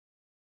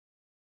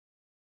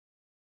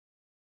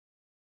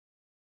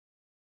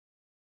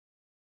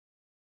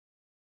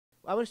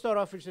I want to start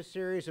off with just a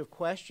series of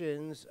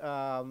questions,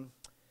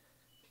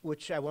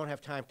 which I won't have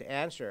time to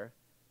answer,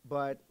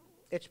 but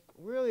it's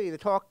really the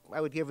talk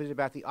I would give is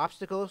about the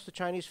obstacles to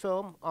Chinese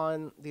film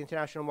on the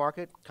international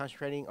market,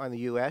 concentrating on the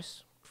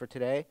U.S. for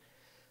today.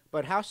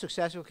 But how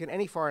successful can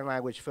any foreign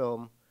language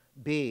film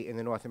be in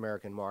the North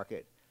American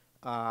market?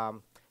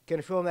 Can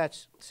a film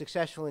that's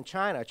successful in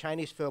China, a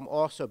Chinese film,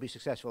 also be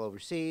successful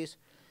overseas?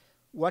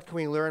 What can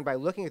we learn by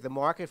looking at the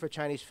market for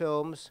Chinese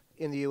films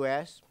in the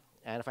U.S.?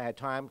 And if I had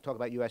time, talk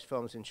about U.S.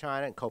 films in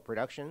China and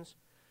co-productions.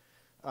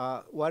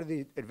 What are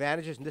the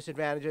advantages and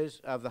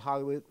disadvantages of the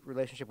Hollywood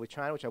relationship with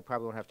China, which I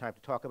probably won't have time to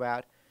talk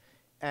about.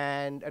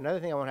 And another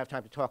thing I won't have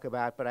time to talk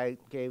about, but I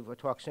gave a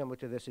talk similar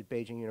to this at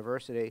Beijing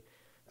University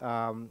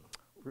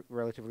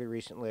relatively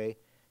recently.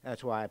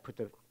 That's why I put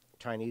the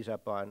Chinese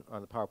up on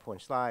the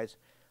PowerPoint slides.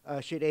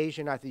 Should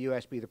Asia, not the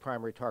U.S., be the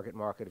primary target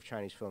market of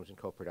Chinese films and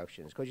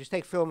co-productions? Because just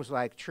take films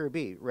like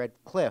Chirbi, Red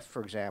Cliff,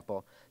 for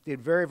example,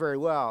 did very, very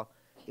well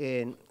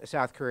in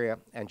South Korea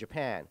and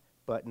Japan,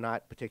 but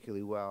not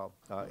particularly well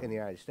in the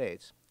United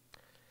States.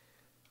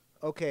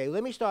 Okay,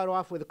 let me start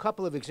off with a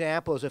couple of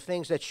examples of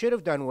things that should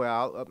have done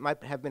well,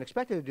 might have been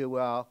expected to do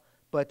well,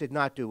 but did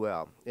not do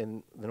well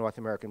in the North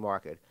American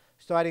market.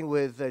 Starting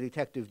with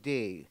Detective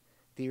D,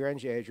 狄仁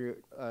杰之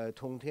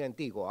通天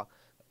帝国,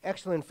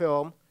 excellent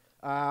film.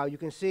 You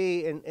can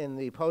see in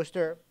the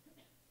poster,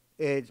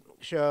 it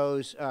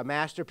shows a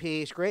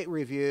masterpiece, great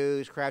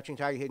reviews, Crouching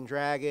Tiger, Hidden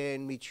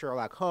Dragon, meets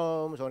Sherlock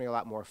Holmes, only a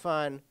lot more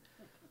fun,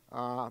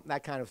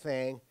 that kind of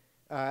thing.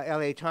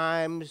 LA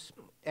Times,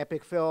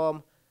 epic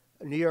film.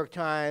 New York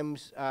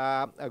Times,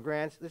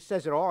 this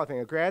says it all, I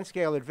think, a grand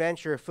scale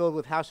adventure filled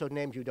with household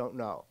names you don't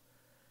know.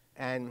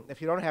 And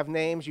if you don't have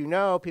names you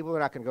know, people are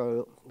not going to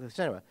go to the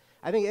cinema.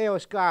 I think A.O.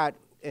 Scott,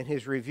 in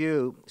his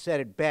review, said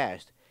it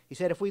best. He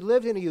said, if we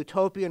lived in a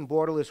utopian,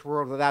 borderless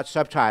world without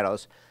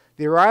subtitles,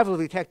 the arrival of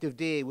Detective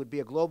D would be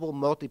a global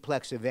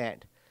multiplex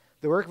event.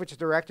 The work of its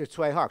director,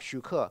 Tsui Hawk,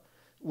 Shu Ke,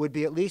 would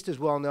be at least as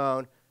well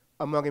known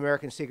among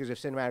American seekers of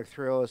cinematic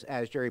thrills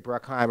as Jerry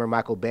Bruckheimer,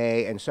 Michael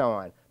Bay, and so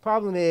on.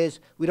 Problem is,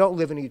 we don't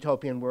live in a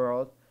utopian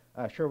world.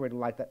 Sure, we'd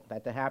like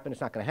that to happen.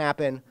 It's not going to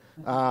happen.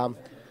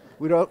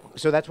 We don't.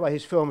 So that's why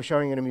his film is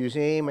showing in a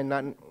museum and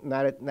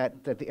not at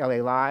the LA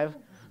Live.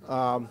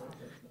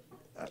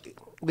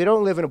 We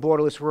don't live in a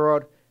borderless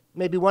world.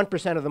 Maybe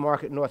 1% of the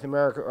market in North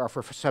America are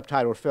for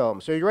subtitled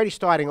films. So you're already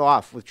starting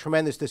off with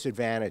tremendous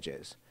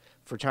disadvantages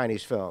for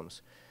Chinese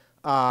films.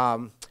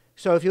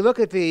 So if you look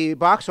at the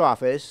box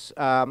office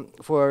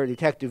for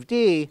Detective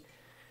D,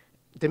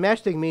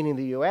 domestic, meaning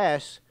the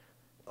U.S.,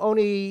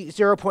 only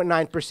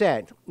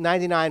 0.9%.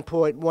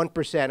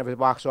 99.1% of the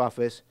box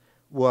office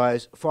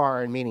was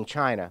foreign, meaning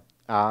China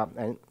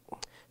and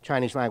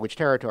Chinese language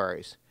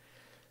territories.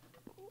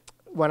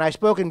 When I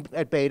spoke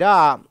at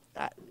Beida,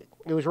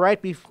 it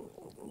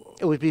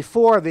was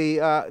before the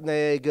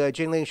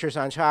Jingling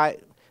Shisanchai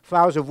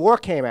Flowers of War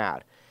came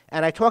out.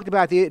 And I talked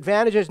about the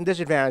advantages and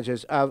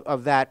disadvantages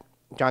of that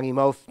Zhang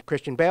Yimou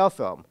Christian Bale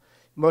film.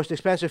 Most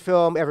expensive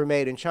film ever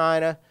made in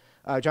China.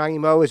 Zhang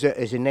Yimou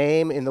is a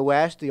name in the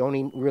West, the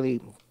only really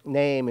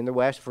name in the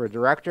West for a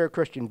director.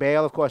 Christian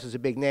Bale, of course, is a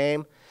big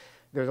name.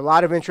 There's a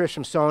lot of interest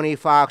from Sony,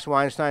 Fox,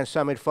 Weinstein,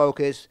 Summit,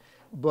 Focus,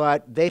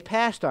 but they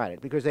passed on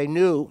it because they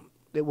knew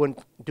it wouldn't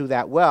do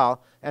that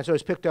well, and so it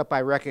was picked up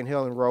by Wreck and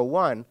Hill in Row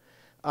 1.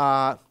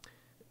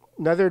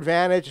 Another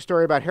advantage, a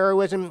story about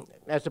heroism,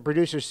 as the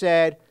producer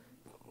said,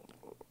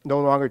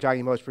 no longer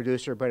Zhang Yimou's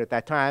producer, but at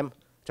that time,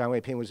 Zhang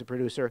Weiping was the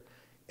producer.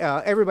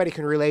 Everybody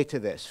can relate to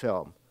this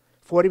film.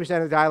 40%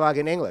 of the dialogue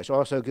in English,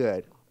 also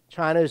good.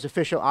 China's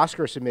official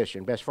Oscar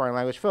submission, Best Foreign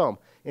Language Film.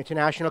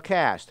 International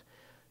cast.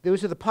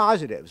 Those are the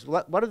positives.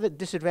 What are the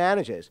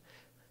disadvantages?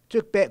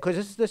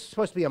 Because this is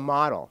supposed to be a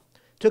model.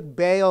 Took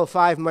Bale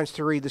 5 months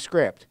to read the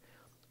script.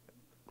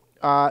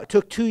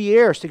 Took 2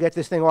 years to get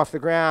this thing off the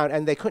ground,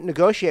 and they couldn't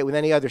negotiate with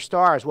any other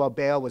stars while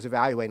Bale was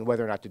evaluating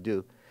whether or not to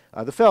do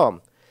the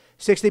film.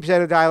 60%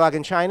 of the dialogue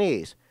in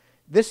Chinese.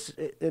 This,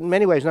 in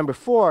many ways, number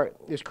 4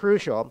 is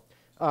crucial.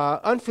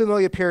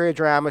 Unfamiliar period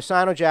drama,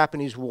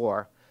 Sino-Japanese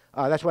War.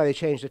 That's why they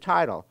changed the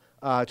title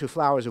to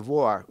Flowers of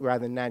War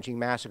rather than Nanjing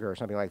Massacre or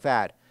something like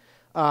that.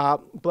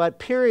 But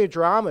period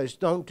dramas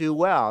don't do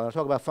well. I'll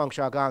talk about Feng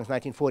Xiaogang's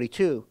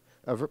 1942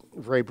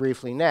 very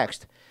briefly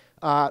next.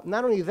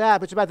 Not only that,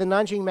 but it's about the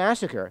Nanjing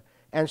Massacre.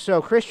 And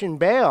so Christian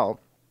Bale,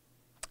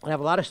 I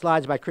have a lot of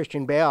slides about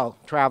Christian Bale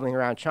traveling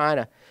around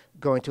China,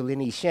 going to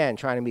Linyixian,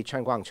 trying to meet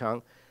Chen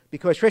Guangcheng,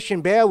 because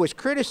Christian Bale was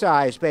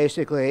criticized,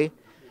 basically,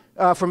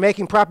 for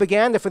making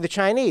propaganda for the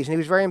Chinese, and he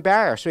was very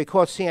embarrassed. So he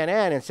called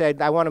CNN and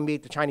said, I want to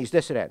meet the Chinese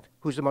dissident.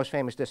 Who's the most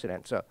famous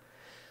dissident? So,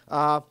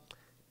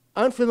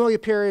 unfamiliar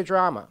period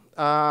drama.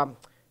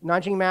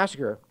 Nanjing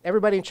Massacre.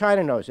 Everybody in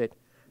China knows it.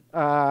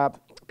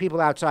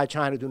 People outside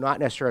China do not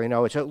necessarily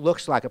know it, so it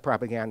looks like a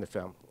propaganda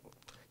film.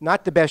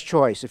 Not the best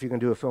choice if you can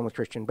do a film with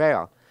Christian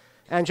Bale.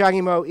 And Zhang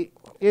Yimou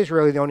is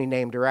really the only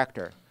named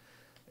director.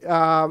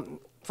 Feng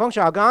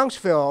Xiaogang's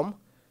film,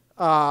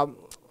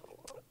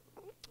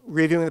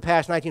 reviewing the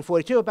past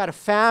 1942, about a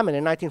famine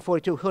in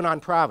 1942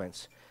 Hunan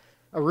province.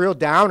 a real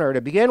downer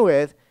to begin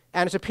with,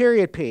 and it's a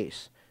period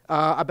piece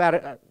about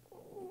a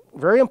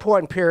very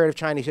important period of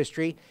Chinese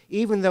history.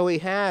 Even though he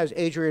has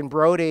Adrian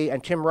Brody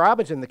and Tim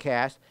Robbins in the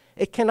cast,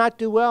 it cannot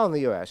do well in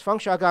the U.S. Feng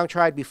Xiaogang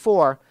tried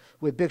before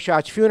with Big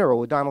Shot's Funeral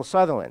with Donald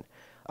Sutherland,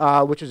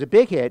 which was a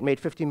big hit, made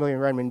 50 million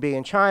renminbi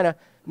in China,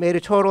 made a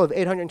total of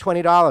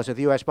 $820 at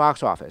the U.S.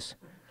 box office.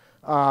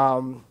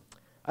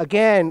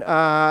 Again,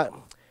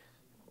 Feng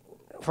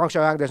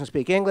Xiaogang doesn't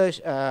speak English.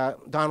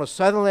 Donald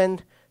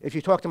Sutherland, if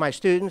you talk to my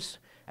students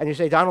and you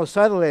say Donald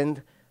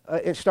Sutherland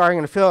is starring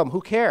in a film,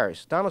 who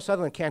cares? Donald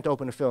Sutherland can't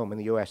open a film in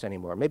the U.S.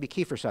 anymore. Maybe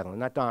Kiefer Sutherland,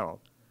 not Donald.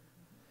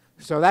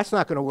 So that's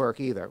not going to work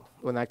either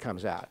when that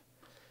comes out.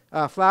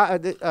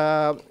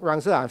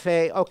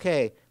 Fei,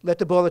 okay, Let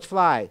the Bullets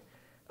Fly.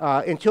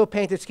 Until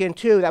Painted Skin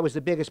 2, that was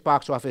the biggest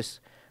box office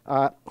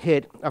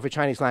hit of a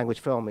Chinese language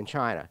film in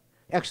China.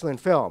 Excellent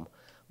film.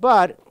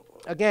 But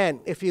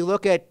again, if you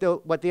look at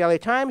what the LA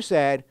Times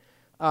said,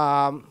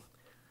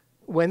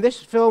 when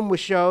this film was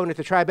shown at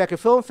the Tribeca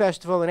Film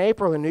Festival in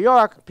April in New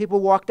York,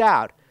 people walked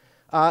out.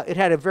 It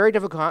had a very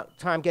difficult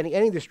time getting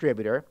any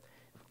distributor.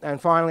 And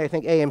finally, I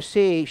think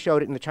AMC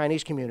showed it in the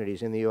Chinese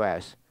communities in the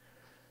U.S.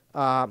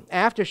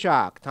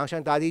 Aftershock,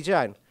 Tangshan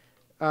Dadijian,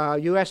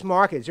 U.S.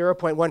 market,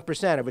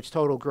 0.1% of its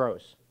total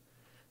gross.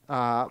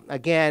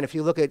 Again, if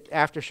you look at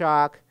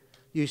Aftershock,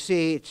 you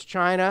see it's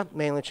China,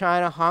 mainland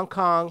China, Hong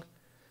Kong,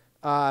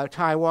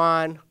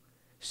 Taiwan,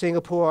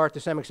 Singapore, to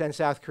some extent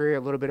South Korea, a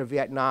little bit of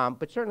Vietnam,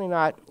 but certainly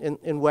not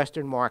in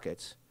Western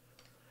markets.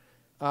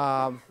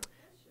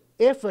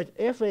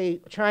 If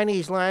a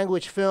Chinese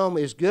language film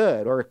is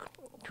good, or a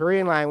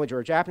Korean language or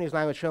a Japanese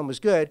language film is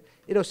good,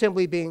 it'll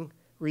simply be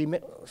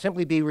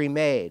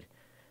remade.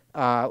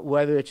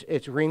 Whether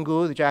it's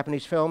Ringu, the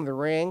Japanese film, The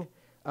Ring,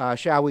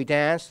 Shall We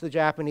Dance, the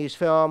Japanese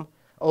film,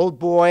 Old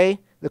Boy,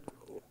 the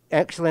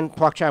excellent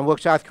Park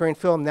Chan-wook South Korean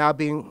film, now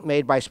being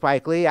made by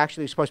Spike Lee.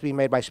 Actually, it's supposed to be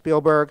made by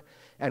Spielberg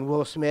and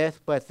Will Smith,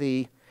 but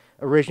the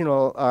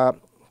original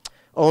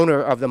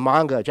owner of the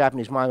manga,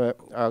 Japanese manga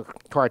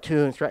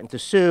cartoon, threatened to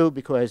sue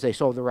because they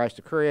sold the rights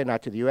to Korea,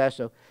 not to the U.S.,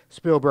 so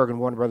Spielberg and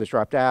Warner Brothers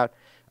dropped out,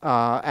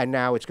 and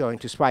now it's going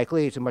to Spike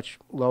Lee. It's a much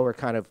lower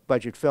kind of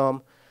budget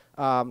film.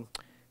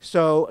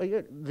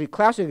 So the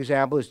classic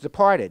example is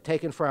Departed,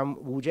 taken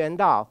from Wu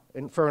Jiandao,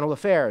 Infernal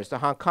Affairs,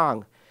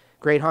 the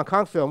great Hong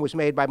Kong film, was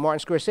made by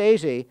Martin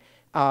Scorsese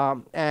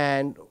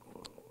and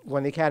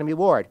won the Academy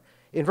Award.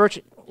 In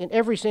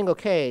every single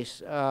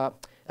case,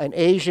 an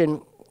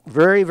Asian,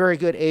 very, very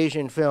good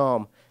Asian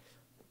film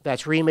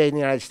that's remade in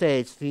the United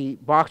States, the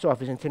box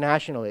office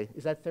internationally,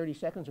 is that 30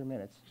 seconds or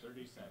minutes?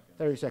 30 seconds.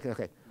 30 seconds,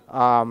 okay.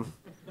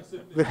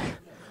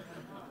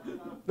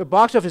 The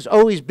box office is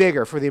always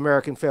bigger for the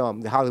American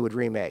film, the Hollywood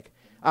remake.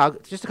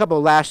 Just a couple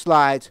of last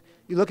slides.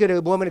 You look at A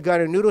Woman, a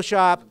Gun, and a Noodle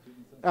Shop.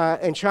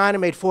 In China,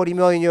 made $40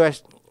 million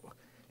U.S.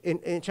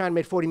 In China,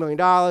 made $40 million.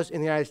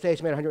 In the United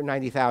States, made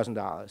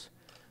 $190,000.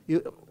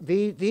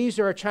 These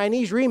are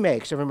Chinese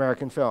remakes of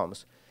American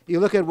films. You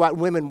look at What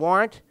Women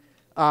Want.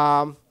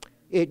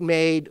 It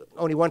made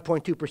only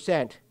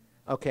 1.2%.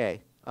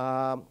 Okay.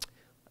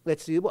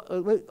 Let's see.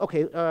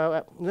 Okay,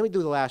 let me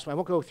do the last one. I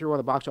won't go through all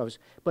the box office,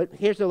 but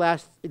here's the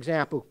last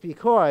example,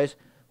 because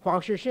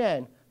Huang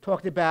Shixin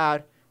talked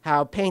about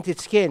how Painted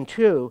Skin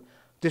 2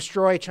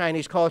 destroyed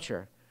Chinese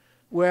culture.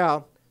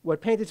 Well,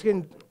 what Painted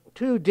Skin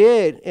 2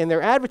 did in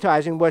their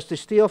advertising was to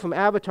steal from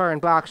Avatar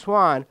and Black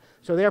Swan,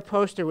 so their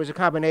poster was a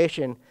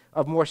combination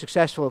of more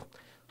successful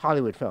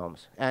Hollywood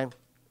films. And,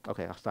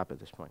 okay, I'll stop at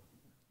this point.